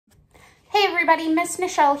Hey everybody, Miss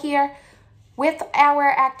Nichelle here. With our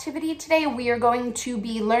activity today, we are going to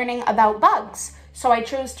be learning about bugs. So I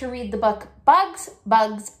chose to read the book Bugs,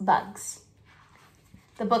 Bugs, Bugs.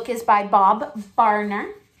 The book is by Bob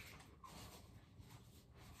Barner.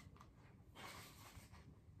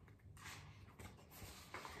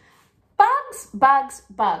 Bugs, bugs,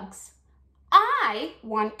 bugs. I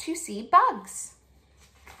want to see bugs.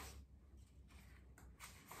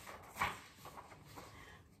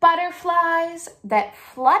 Butterflies that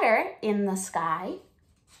flutter in the sky.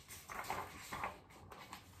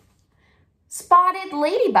 Spotted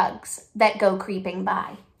ladybugs that go creeping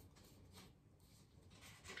by.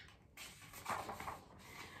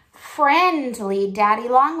 Friendly daddy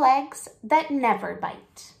long legs that never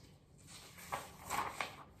bite.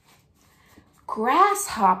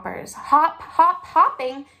 Grasshoppers hop, hop,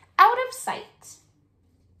 hopping out of sight.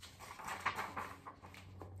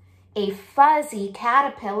 A fuzzy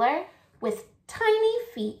caterpillar with tiny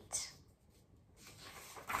feet.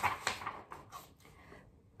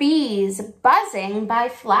 Bees buzzing by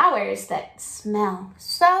flowers that smell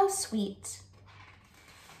so sweet.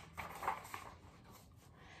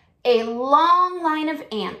 A long line of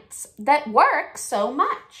ants that work so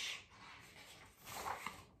much.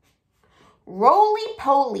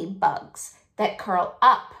 Roly-poly bugs that curl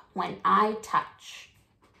up when I touch.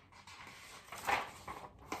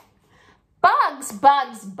 Bugs,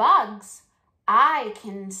 bugs, bugs. I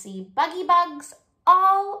can see buggy bugs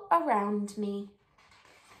all around me.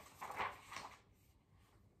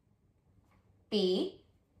 Bee,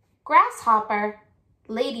 grasshopper,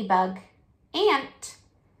 ladybug, ant,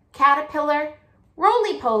 caterpillar,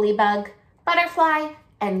 roly-poly bug, butterfly,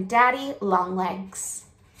 and daddy longlegs.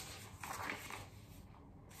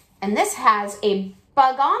 And this has a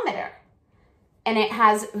bugometer. And it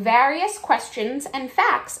has various questions and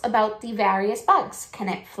facts about the various bugs. Can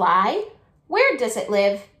it fly? Where does it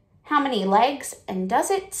live? How many legs? And does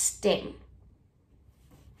it sting?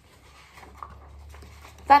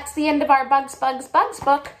 That's the end of our Bugs, Bugs, Bugs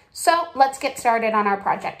book. So let's get started on our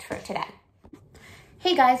project for today.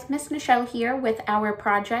 Hey guys, Miss Nichelle here with our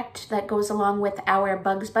project that goes along with our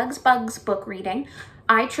Bugs, Bugs, Bugs book reading.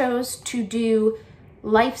 I chose to do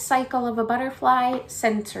Life Cycle of a Butterfly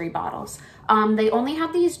sensory bottles. They only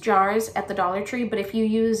have these jars at the Dollar Tree, but if you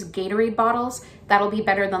use Gatorade bottles, that'll be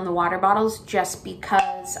better than the water bottles just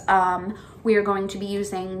because we are going to be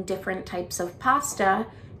using different types of pasta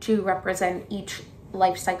to represent each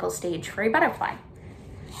life cycle stage for a butterfly.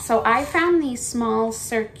 So I found these small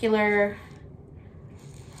circular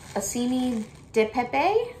Acini de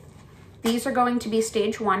Pepe. These are going to be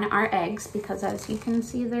stage 1, our eggs, because as you can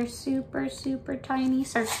see, they're super, super tiny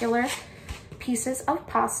circular pieces of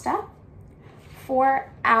pasta.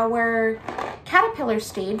 For our caterpillar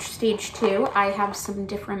stage, stage 2, I have some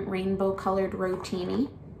different rainbow colored rotini.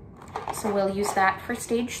 So we'll use that for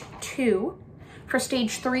stage 2. For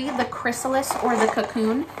stage 3, the chrysalis or the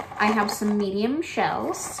cocoon, I have some medium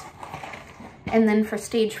shells. And then for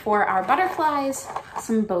stage 4, our butterflies,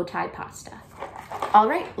 some bow tie pasta. All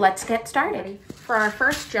right, let's get started. For our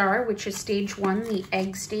first jar, which is stage 1, the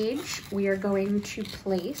egg stage, we are going to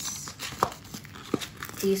place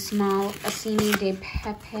the small Acini de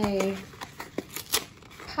Pepe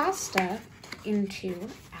pasta into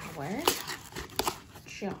our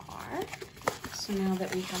jar. So now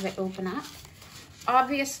that we have it open up,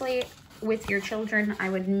 obviously with your children,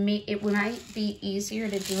 it might be easier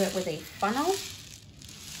to do it with a funnel.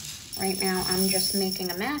 Right now, I'm just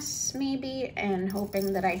making a mess, maybe, and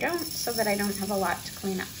hoping that I don't, so that I don't have a lot to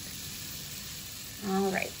clean up. All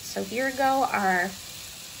right, so here go our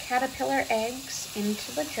caterpillar eggs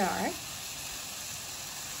into the jar.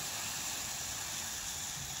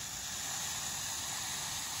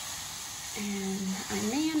 And I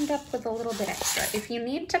may end up with a little bit extra. If you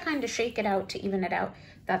need to kind of shake it out to even it out,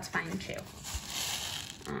 that's fine too.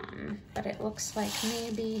 But it looks like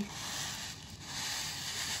maybe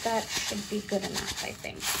that should be good enough, I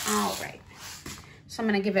think. All right. So I'm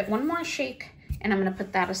going to give it one more shake, and I'm going to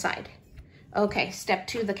put that aside. Okay, step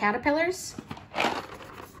 2, the caterpillars.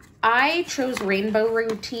 I chose rainbow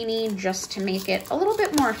rotini just to make it a little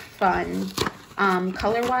bit more fun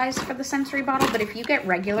color-wise for the sensory bottle, but if you get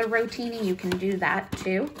regular rotini, you can do that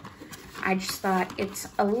too. I just thought it's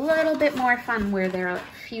a little bit more fun where there are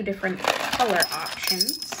a few different color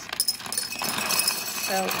options.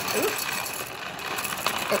 So, oops.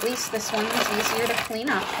 At least this one is easier to clean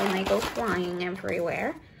up when they go flying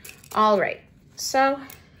everywhere. All right, so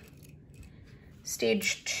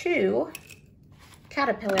stage 2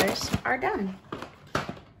 caterpillars are done.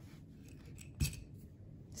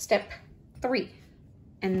 Step 3,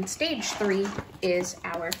 And stage 3 is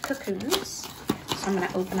our cocoons. So I'm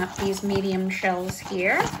gonna open up these medium shells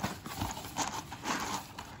here.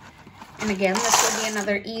 And again, this will be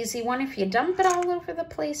another easy one if you dump it all over the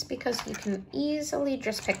place, because you can easily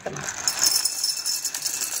just pick them up.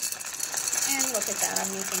 And look at that,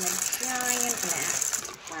 I'm making a giant mess.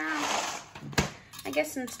 Wow. I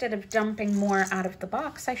guess instead of dumping more out of the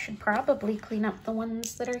box, I should probably clean up the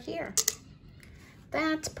ones that are here.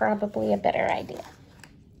 That's probably a better idea.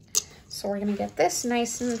 So we're gonna get this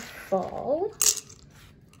nice and full.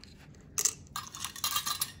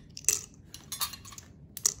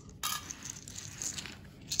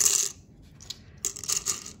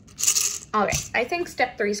 All right, I think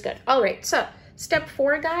step 3 is good. All right, so step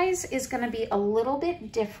 4, guys, is gonna be a little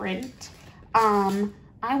bit different.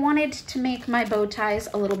 I wanted to make my bow ties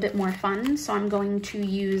a little bit more fun, so I'm going to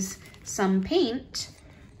use some paint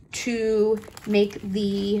to make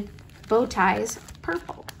the bow ties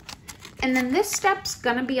purple. And then this step's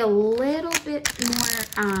gonna be a little bit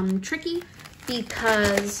more tricky,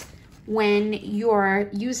 because when you're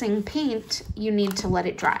using paint, you need to let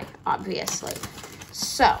it dry, obviously.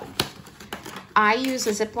 So I use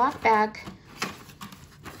a Ziploc bag,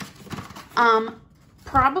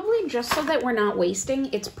 probably just so that we're not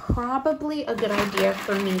wasting. It's probably a good idea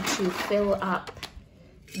for me to fill up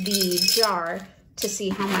the jar to see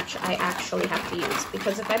how much I actually have to use,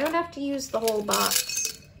 because if I don't have to use the whole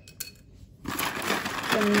box,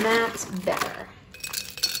 then that's better.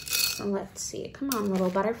 So let's see. Come on, little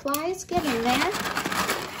butterflies, get in there.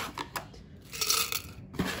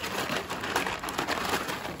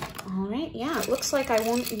 All right, yeah, it looks like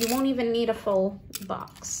you won't even need a full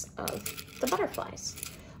box of the butterflies.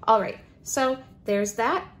 All right, so there's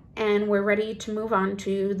that, and we're ready to move on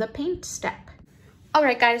to the paint step. All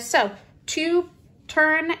right, guys, so to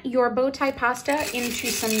turn your bow tie pasta into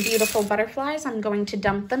some beautiful butterflies, I'm going to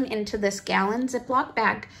dump them into this gallon Ziploc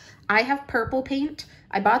bag. I have purple paint.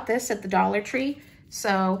 I bought this at the Dollar Tree,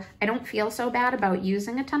 so I don't feel so bad about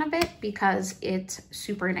using a ton of it because it's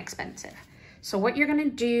super inexpensive. So what you're gonna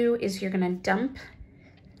do is you're gonna dump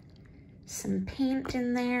some paint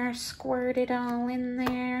in there, squirt it all in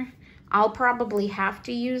there. I'll probably have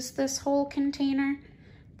to use this whole container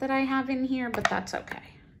that I have in here, but that's okay.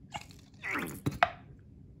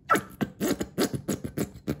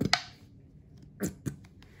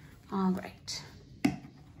 All right.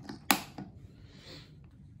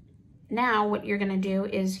 Now what you're gonna do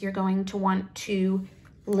is you're going to want to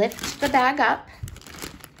lift the bag up.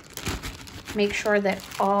 Make sure that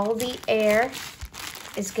all the air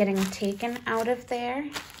is getting taken out of there.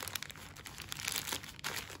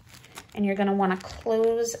 And you're gonna wanna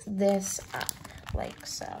close this up like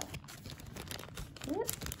so.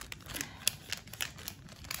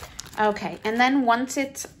 Okay, and then once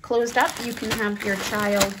it's closed up, you can have your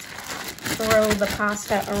child throw the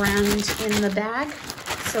pasta around in the bag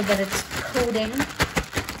so that it's coating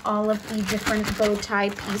all of the different bow tie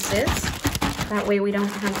pieces. That way we don't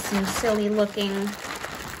have some silly looking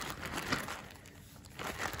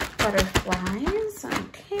butterflies.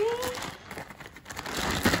 Okay.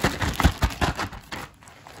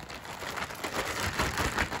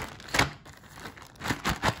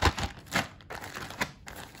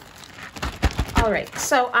 All right,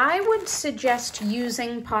 so I would suggest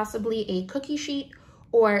using possibly a cookie sheet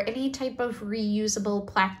or any type of reusable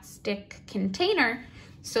plastic container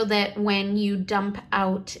so that when you dump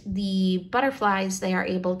out the butterflies, they are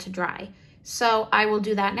able to dry. So I will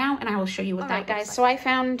do that now and I will show you what that looks like. So I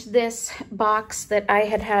found this box that I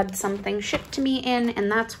had something shipped to me in,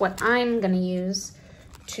 and that's what I'm gonna use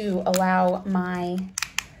to allow my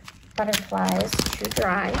butterflies to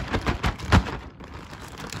dry.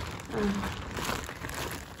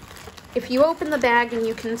 If you open the bag and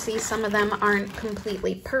you can see some of them aren't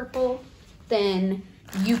completely purple, then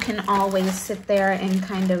you can always sit there and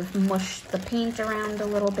kind of mush the paint around a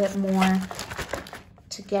little bit more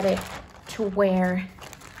to get it to where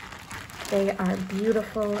they are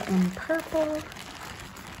beautiful and purple.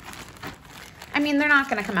 I mean, they're not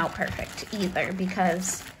gonna come out perfect either,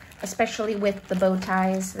 because especially with the bow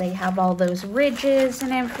ties, they have all those ridges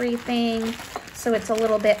and everything, so it's a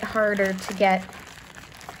little bit harder to get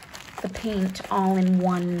the paint all in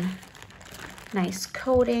one nice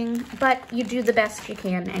coating, but you do the best you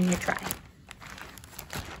can and you try.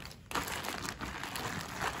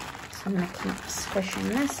 So I'm gonna keep squishing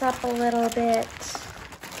this up a little bit.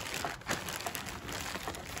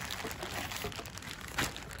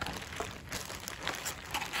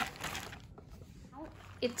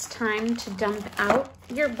 It's time to dump out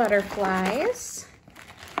your butterflies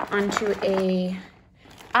onto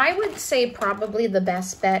I would say probably the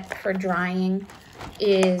best bet for drying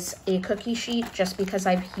is a cookie sheet, just because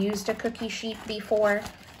I've used a cookie sheet before.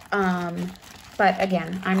 But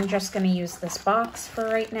again, I'm just going to use this box for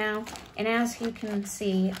right now. And as you can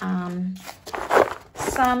see,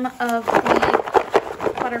 some of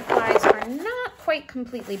the butterflies are not quite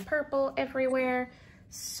completely purple everywhere.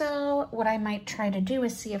 So what I might try to do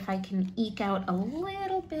is see if I can eke out a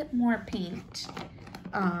little bit more paint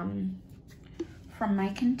from my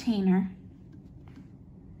container.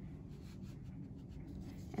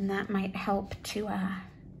 And that might help to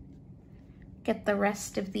get the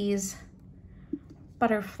rest of these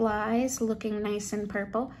butterflies looking nice and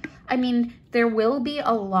purple. I mean, there will be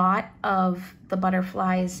a lot of the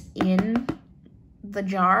butterflies in the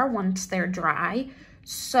jar once they're dry.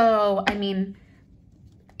 So, I mean,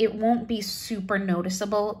 it won't be super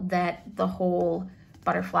noticeable that the whole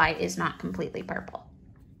butterfly is not completely purple.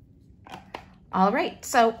 All right,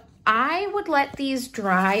 so I would let these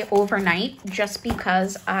dry overnight just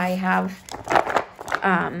because I have,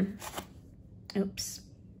 oops,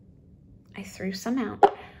 I threw some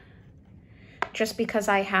out. Just because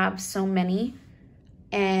I have so many,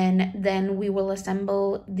 and then we will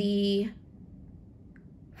assemble the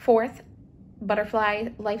 4th butterfly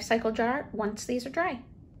life cycle jar once these are dry.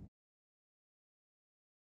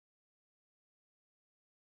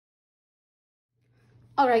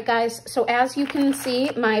 All right, guys, so as you can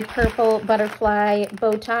see, my purple butterfly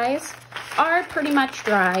bow ties are pretty much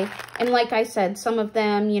dry. And like I said, some of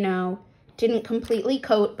them, you know, didn't completely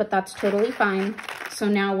coat, but that's totally fine. So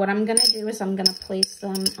now what I'm gonna do is I'm gonna place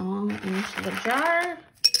them all into the jar.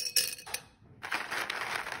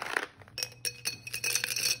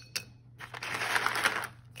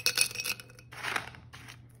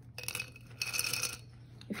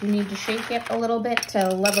 If you need to shake it a little bit to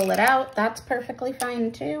level it out, that's perfectly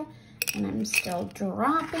fine too. And I'm still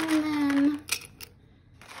dropping them.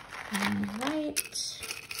 All right.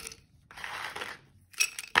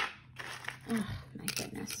 Oh, my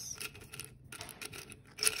goodness.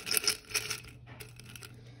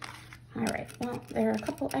 All right, well, there are a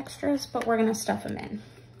couple extras, but we're gonna stuff them in.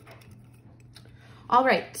 All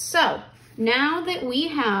right, so now that we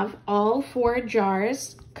have all 4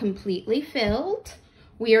 jars completely filled,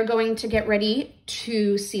 we are going to get ready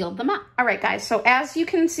to seal them up. All right, guys, so as you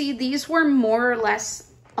can see, these were more or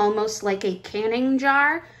less almost like a canning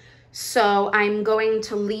jar. So I'm going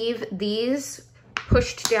to leave these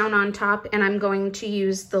pushed down on top, and I'm going to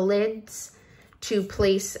use the lids to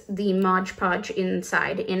place the Mod Podge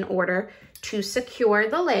inside in order to secure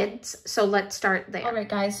the lids. So let's start there. All right,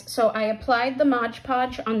 guys, so I applied the Mod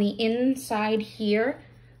Podge on the inside here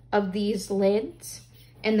of these lids,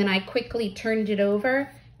 and then I quickly turned it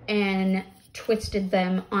over and twisted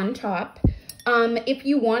them on top. If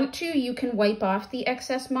you want to, you can wipe off the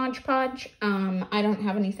excess Mod Podge. I don't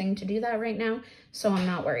have anything to do that right now, so I'm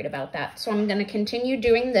not worried about that. So I'm gonna continue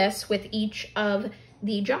doing this with each of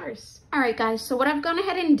the jars. All right, guys, so what I've gone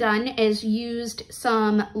ahead and done is used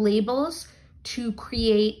some labels to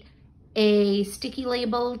create a sticky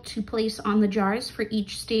label to place on the jars for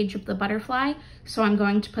each stage of the butterfly. So I'm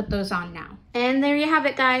going to put those on now. And there you have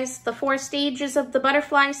it, guys, the 4 stages of the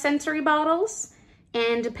butterfly sensory bottles,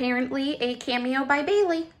 and apparently a cameo by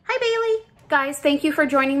Bailey. Hi, Bailey. Guys, thank you for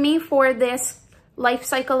joining me for this life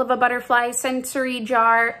cycle of a butterfly sensory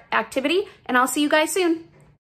jar activity, and I'll see you guys soon.